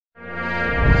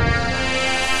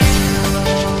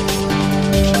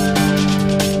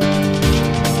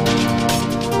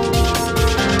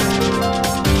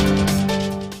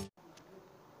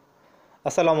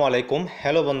আসসালামু আলাইকুম।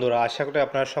 হ্যালো বন্ধুরা, আশা করি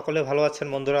আপনারা সকলে ভালো আছেন।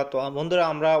 বন্ধুরা, তো বন্ধুরা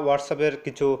আমরা হোয়াটসঅ্যাপের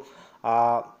কিছু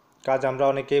আহ, কাজ আমরা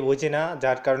অনেকেই বুঝি না,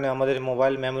 যার কারণে আমাদের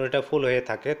মোবাইল মেমোরিটা ফুল হয়ে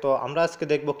থাকে। তো আমরা আজকে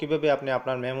দেখব কিভাবে আপনি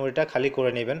আপনার মেমোরিটা খালি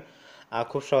করে নেবেন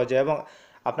খুব সহজে। এবং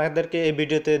আপনাদেরকে এই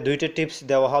ভিডিওতে দুইটা টিপস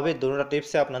দেওয়া হবে। দুটো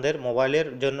টিপসে আপনাদের মোবাইলের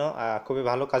জন্য খুবই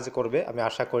ভালো কাজ করবে আমি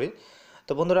আশা করি।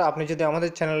 তো বন্ধুরা, আপনি যদি আমাদের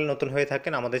চ্যানেলে নতুন হয়ে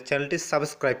থাকেন, আমাদের চ্যানেলটি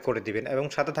সাবস্ক্রাইব করে দিবেন এবং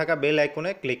সাথে থাকা বেল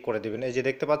আইকনে ক্লিক করে দিবেন। এই যে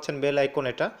দেখতে পাচ্ছেন বেল আইকন,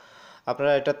 এটা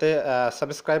আপনারা এটাতে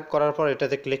সাবস্ক্রাইব করার পর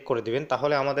এটাতে ক্লিক করে দিবেন,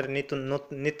 তাহলে আমাদের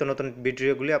নিত্য নতুন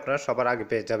ভিডিওগুলি আপনারা সবার আগে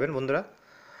পেয়ে যাবেন বন্ধুরা।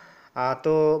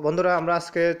 তো বন্ধুরা, আমরা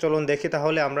আজকে চলুন দেখি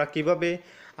তাহলে আমরা কিভাবে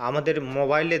আমাদের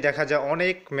মোবাইলে দেখা যায়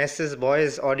অনেক মেসেজ,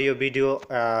 ভয়েস, অডিও, ভিডিও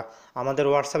আমাদের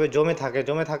হোয়াটসঅ্যাপে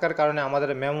জমে থাকার কারণে আমাদের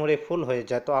মেমোরি ফুল হয়ে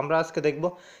যায়। তো আমরা আজকে দেখব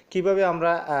কিভাবে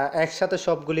আমরা একসাথে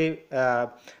সবগুলি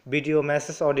ভিডিও,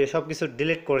 মেসেজ, অডিও সব কিছু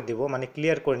ডিলিট করে দিব, মানে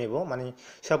ক্লিয়ার করে নিব, মানে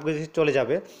সব কিছু চলে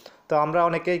যাবে। তো আমরা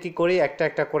অনেকেই কি করি, একটা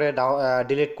একটা করে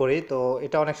ডিলিট করি। তো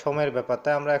এটা অনেক সময়ের ব্যাপার,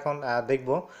 তাই আমরা এখন দেখব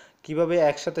কিভাবে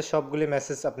একসাথে সবগুলি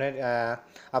মেসেজ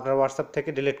আপনার হোয়াটসঅ্যাপ থেকে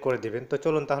ডিলিট করে দিবেন। তো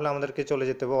চলুন তাহলে আমাদেরকে চলে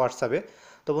যেতে হবে হোয়াটসঅ্যাপে।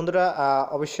 তো বন্ধুরা,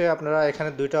 অবশ্যই আপনারা এখানে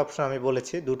দুইটা অপশন আমি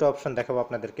বলেছি, দুটো অপশন দেখাবো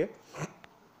আপনাদেরকে।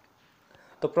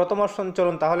 তো প্রথম অপশন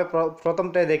চলুন তাহলে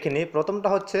প্রথমটাই দেখে নিই। প্রথমটা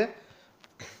হচ্ছে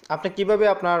আপনি কিভাবে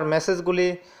আপনার মেসেজগুলি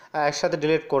একসাথে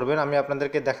ডিলিট করবেন আমি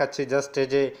আপনাদেরকে দেখাচ্ছি। জাস্ট এই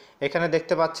যে এখানে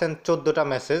দেখতে পাচ্ছেন 14টা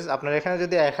মেসেজ। আপনার এখানে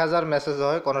যদি 1000 মেসেজ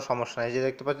হয় কোনো সমস্যা নেই। এই যে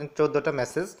দেখতে পাচ্ছেন 14টা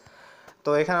মেসেজ। তো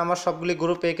এখানে আমার সবগুলি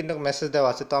গ্রুপে কিন্তু মেসেজ দেওয়া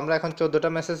আছে। তো আমরা এখন 14টা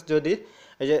মেসেজ যদি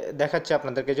এই যে দেখাচ্ছি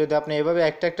আপনাদেরকে, যদি আপনি এভাবে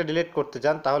একটা একটা ডিলিট করতে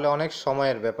চান তাহলে অনেক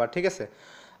সময়ের ব্যাপার, ঠিক আছে।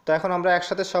 তো এখন আমরা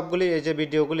একসাথে সবগুলি এই যে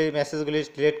ভিডিওগুলি, মেসেজগুলি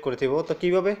ডিলিট করে দিব। তো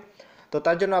কীভাবে? তো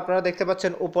তার জন্য আপনারা দেখতে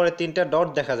পাচ্ছেন উপরে 3টা ডট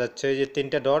দেখা যাচ্ছে, এই যে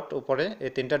 3টা ডট উপরে,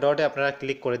 এই 3টা ডটে আপনারা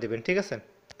ক্লিক করে দিবেন, ঠিক আছে।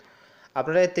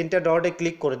 আপনারা এই 3টা ডটে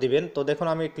ক্লিক করে দিবেন। তো দেখুন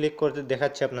আমি ক্লিক করে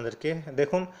দেখাচ্ছি আপনাদেরকে।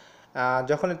 দেখুন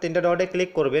যখন 3টা ডটে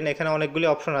ক্লিক করবেন এখানে অনেকগুলি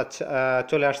অপশন আছে,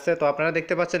 চলে আসছে। তো আপনারা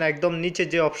দেখতে পাচ্ছেন একদম নিচে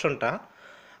যে অপশনটা,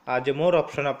 যে মোর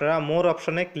অপশন, আপনারা মোর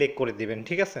অপশনে ক্লিক করে দিবেন,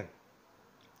 ঠিক আছে।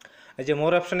 এই যে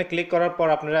মোর অপশনে ক্লিক করার পর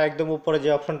আপনারা একদম উপরে যে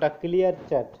অপশনটা ক্লিয়ার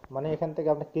চ্যাট, মানে এখান থেকে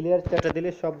আপনি ক্লিয়ার চ্যাটে দিলে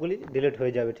সবগুলি ডিলিট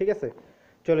হয়ে যাবে, ঠিক আছে,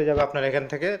 চলে যাবে আপনার এখান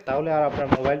থেকে। তাহলে আর আপনার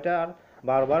মোবাইলটা আর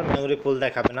বারবার মেমোরি ফুল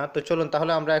দেখাবে না। তো চলুন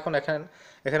তাহলে আমরা এখন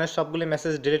এখানে সবগুলি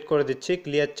মেসেজ ডিলিট করে দিচ্ছি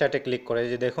ক্লিয়ার চ্যাটে ক্লিক করে। এই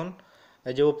যে দেখুন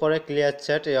এই যে উপরে ক্লিয়ার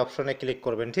চ্যাট, এই অপশনে ক্লিক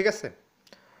করবেন, ঠিক আছে।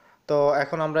 তো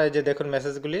এখন আমরা এই যে দেখুন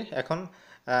মেসেজগুলি এখন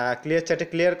ক্লিয়ার চ্যাটে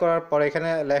ক্লিয়ার করার পর এখানে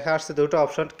লেখা আসছে দুটো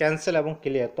অপশন, ক্যান্সেল এবং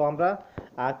ক্লিয়ার। তো আমরা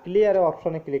ক্লিয়ারের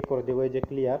অপশনে ক্লিক করে দেবো। এই যে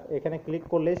ক্লিয়ার, এখানে ক্লিক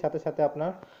করলেই সাথে সাথে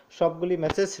আপনার সবগুলি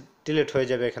মেসেজ ডিলিট হয়ে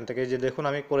যাবে এখান থেকে। এই যে দেখুন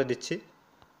আমি করে দিচ্ছি।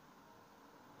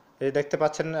 এই দেখতে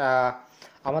পাচ্ছেন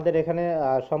আমাদের এখানে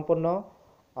সম্পূর্ণ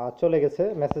চলে গেছে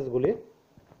মেসেজগুলি।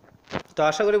 তো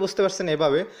আশা করি বুঝতে পারছেন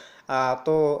এভাবে।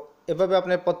 তো এভাবে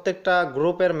আপনি প্রত্যেকটা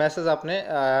গ্রুপের মেসেজ আপনি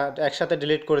একসাথে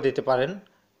ডিলিট করে দিতে পারেন,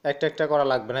 একটা একটা করা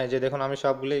লাগবে না। এই যে দেখুন আমি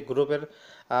সবগুলি গ্রুপের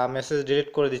মেসেজ ডিলিট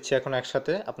করে দিচ্ছি এখন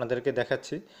একসাথে আপনাদেরকে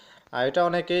দেখাচ্ছি। এটা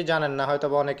অনেকেই জানেন না, হয়তো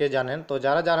বা অনেকেই জানেন। তো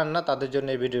যারা জানেন না তাদের জন্য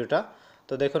এই ভিডিওটা।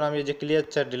 তো দেখুন আমি এই যে ক্লিয়ার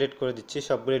চ্যাট ডিলিট করে দিচ্ছি,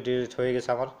 সবগুলি ডিলিট হয়ে গেছে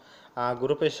আমার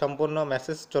গ্রুপের সম্পূর্ণ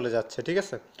মেসেজ চলে যাচ্ছে, ঠিক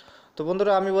আছে। তো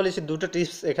বন্ধুরা, আমি বলেছি দুটো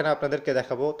টিপস এখানে আপনাদেরকে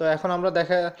দেখাবো। তো এখন আমরা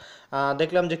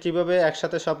দেখলাম যে কিভাবে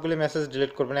একসাথে সবগুলি মেসেজ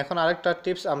ডিলিট করবেন। এখন আরেকটা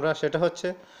টিপস আমরা, সেটা হচ্ছে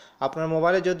আপনার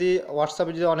মোবাইলে যদি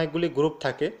হোয়াটসঅ্যাপে যদি অনেকগুলি গ্রুপ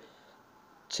থাকে,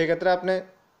 সেক্ষেত্রে আপনি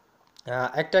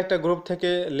একটা একটা গ্রুপ থেকে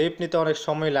লিভ নিতে অনেক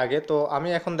সময় লাগে। তো আমি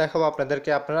এখন দেখাবো আপনাদেরকে,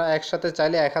 আপনারা একসাথে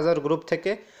চাইলে 1000 গ্রুপ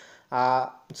থেকে,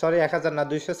 সরি 1000 না,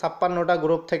 256টা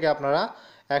গ্রুপ থেকে আপনারা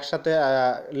একসাথে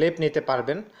লিভ নিতে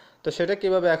পারবেন। তো সেটা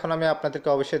কিভাবে এখন আমি আপনাদেরকে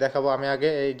অবশ্যই দেখাবো। আমি আগে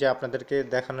এই যে আপনাদেরকে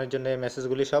দেখানোর জন্য এই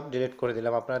মেসেজগুলি সব ডিলিট করে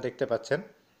দিলাম, আপনারা দেখতে পাচ্ছেন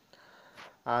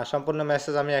সম্পূর্ণ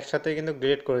মেসেজ আমি একসাথে কিন্তু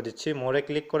ডিলিট করে দিচ্ছি। মোরে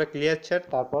ক্লিক করে ক্লিয়ার চ্যাট,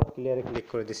 তারপর ক্লিয়ারে ক্লিক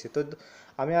করে দিচ্ছি। তো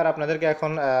আমি আর আপনাদেরকে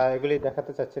এখন এগুলি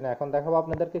দেখাতে চাচ্ছি না। এখন দেখাবো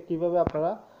আপনাদেরকে কিভাবে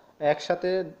আপনারা একসাথে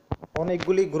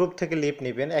অনেকগুলি গ্রুপ থেকে লিভ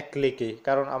নেবেন এক ক্লিকেই।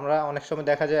 কারণ আমরা অনেক সময়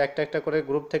দেখা যায় একটা একটা করে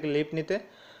গ্রুপ থেকে লিভ নিতে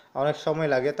অনেক সময়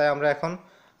লাগে, তাই আমরা এখন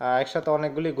একসাথে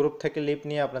অনেকগুলি গ্রুপ থেকে লিভ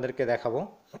নিয়ে আপনাদেরকে দেখাবো।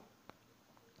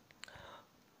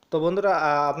 তো বন্ধুরা,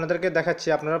 আপনাদেরকে দেখাচ্ছি।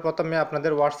 আপনারা প্রথমে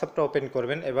আপনাদের হোয়াটসঅ্যাপটা ওপেন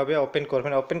করবেন, এভাবে ওপেন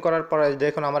করবেন। ওপেন করার পর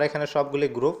দেখুন আমার এখানে সবগুলি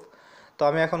গ্রুপ। তো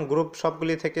আমি এখন গ্রুপ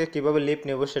সবগুলি থেকে কিভাবে লিভ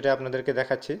নেব সেটা আপনাদেরকে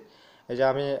দেখাচ্ছি। এই যে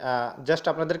আমি জাস্ট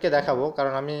আপনাদেরকে দেখাবো,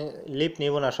 কারণ আমি লিভ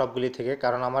নিব না সবগুলি থেকে,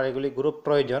 কারণ আমার এগুলি গ্রুপ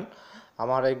প্রয়োজন,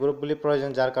 আমার এই গ্রুপগুলি প্রয়োজন,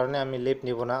 যার কারণে আমি লিভ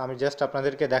নিব না। আমি জাস্ট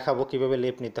আপনাদেরকে দেখাবো কিভাবে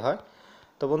লিভ নিতে হয়।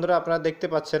 তো বন্ধুরা, আপনারা দেখতে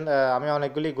পাচ্ছেন আমি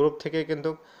অনেকগুলি গ্রুপ থেকে কিন্তু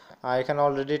এখানে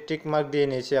অলরেডি টিক মার্ক দিয়ে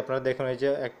নিয়েছি। আপনারা দেখুন এই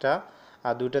যে একটা,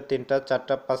 দুইটা, তিনটা,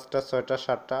 চারটা, পাঁচটা, ছয়টা,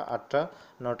 সাতটা, আটটা,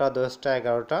 নটা, 10টা,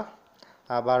 11টা,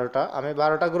 12টা, আমি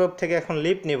 12টা গ্রুপ থেকে এখন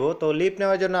লিভ নিব। তো লিভ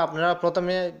নেওয়ার জন্য আপনারা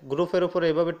প্রথমে গ্রুপের উপরে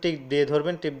এভাবে টিক দিয়ে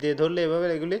ধরবেন, টিপ দিয়ে ধরলে এভাবে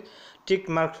এগুলি টিক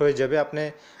মার্ক হয়ে যাবে। আপনি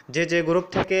যে গ্রুপ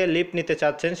থেকে লিভ নিতে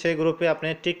চাচ্ছেন সেই গ্রুপে আপনি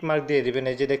টিক মার্ক দিয়ে দিবেন।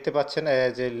 এই যে দেখতে পাচ্ছেন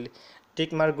যে টিক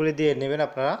মার্কগুলি দিয়ে নেবেন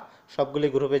আপনারা সবগুলি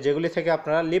গ্রুপে, যেগুলি থেকে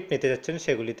আপনারা লিভ নিতে যাচ্ছেন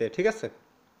সেগুলিতে, ঠিক আছে।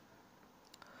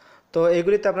 তো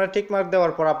এগুলিতে আপনারা টিক মার্ক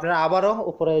দেওয়ার পর আপনারা আবারও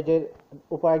উপরে এই যে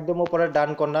একদম উপরে ডান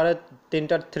কর্নারে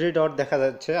তিনটা থ্রি ডট দেখা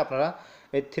যাচ্ছে, আপনারা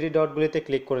এই থ্রি ডটগুলিতে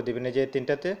ক্লিক করে দিবেন। এই যে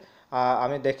তিনটাতে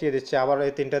আমি দেখিয়ে দিচ্ছি, আবার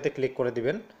এই তিনটাতে ক্লিক করে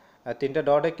দিবেন। তিনটা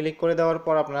ডটে ক্লিক করে দেওয়ার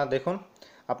পর আপনারা দেখুন,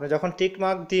 আপনি যখন টিক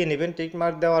মার্ক দিয়ে নেবেন, টিক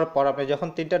মার্ক দেওয়ার পর আপনি যখন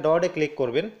তিনটা ডটে ক্লিক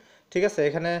করবেন, ঠিক আছে,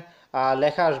 এখানে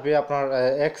লেখা আসবে আপনার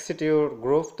এক্সিট ইউর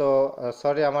গ্রুপ। তো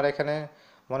সরি, আমার এখানে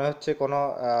মনে হচ্ছে কোনো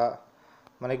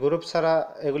মানে গ্রুপ ছাড়া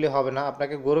এগুলি হবে না,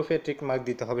 আপনাকে গ্রুপে টিক মার্ক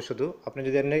দিতে হবে শুধু। আপনি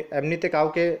যদি এমনিতে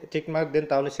কাউকে টিক মার্ক দেন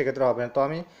তাহলে সেক্ষেত্রে হবে না। তো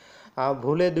আমি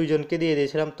ভুলে দুইজনকে দিয়ে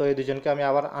দিয়েছিলাম, তো এই দুজনকে আমি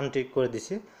আবার আনটিক করে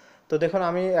দিছি। তো দেখুন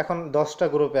আমি এখন 10টা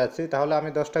গ্রুপে আছি, তাহলে আমি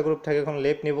 10টা গ্রুপ থেকে এখন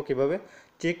লেফট নিব কীভাবে?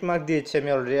 টিক মার্ক দিয়েছি আমি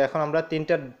অলরেডি, এখন আমরা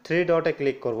তিনটা থ্রি ডটে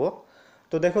ক্লিক করব।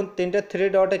 তো দেখুন তিনটা থ্রি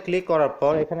ডটে ক্লিক করার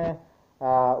পর এখানে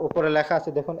উপরে লেখা আছে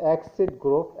দেখুন এক্সিট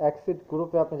গ্রুপ। এক্সিট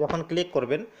গ্রুপে আপনি যখন ক্লিক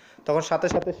করবেন তখন সাথে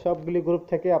সাথে সবগুলি গ্রুপ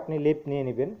থেকে আপনি লিভ নিয়ে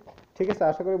নেবেন, ঠিক আছে।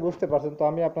 আশা করি বুঝতে পারছেন। তো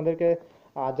আমি আপনাদেরকে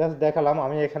জাস্ট দেখালাম,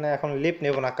 আমি এখানে এখন লিভ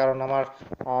নেব না, কারণ আমার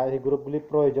এই গ্রুপগুলি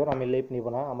প্রয়োজন, আমি লিভ নিব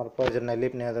না, আমার প্রয়োজন নাই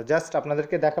লিভ নেওয়া। জাস্ট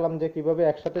আপনাদেরকে দেখালাম যে কীভাবে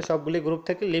একসাথে সবগুলি গ্রুপ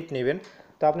থেকে লিভ নেবেন।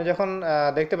 তো আপনি যখন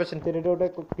দেখতে পাচ্ছেন থ্রি ডটে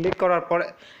ক্লিক করার পর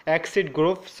এক্সিট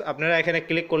গ্রুপস, আপনারা এখানে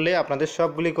ক্লিক করলে আপনাদের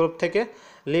সবগুলি গ্রুপ থেকে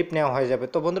লিভ নেওয়া হয়ে যাবে।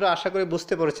 তো বন্ধুরা আশা করি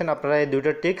বুঝতে পেরেছেন, আপনারা এই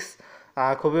দুইটা টিক্স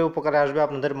খুবই উপকারে আসবে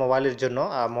আপনাদের মোবাইলের জন্য,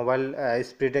 মোবাইল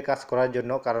স্পিডে কাজ করার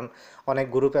জন্য। কারণ অনেক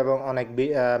গ্রুপ এবং অনেক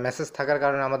মেসেজ থাকার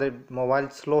কারণে আমাদের মোবাইল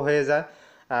স্লো হয়ে যায়।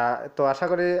 তো আশা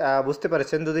করি বুঝতে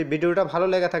পেরেছেন। যদি ভিডিওটা ভালো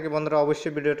লেগে থাকে বন্ধুরা,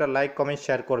 অবশ্যই ভিডিওটা লাইক কমেন্ট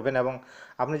শেয়ার করবেন, এবং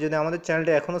আপনি যদি আমাদের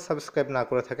চ্যানেলটি এখনও সাবস্ক্রাইব না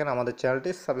করে থাকেন আমাদের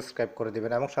চ্যানেলটি সাবস্ক্রাইব করে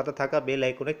দেবেন, এবং সাথে থাকা বেল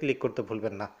আইকনে ক্লিক করতে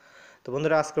ভুলবেন না। তো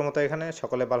বন্ধুরা আজকের মতো এখানে,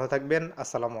 সকলে ভালো থাকবেন।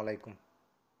 আসসালামু আলাইকুম।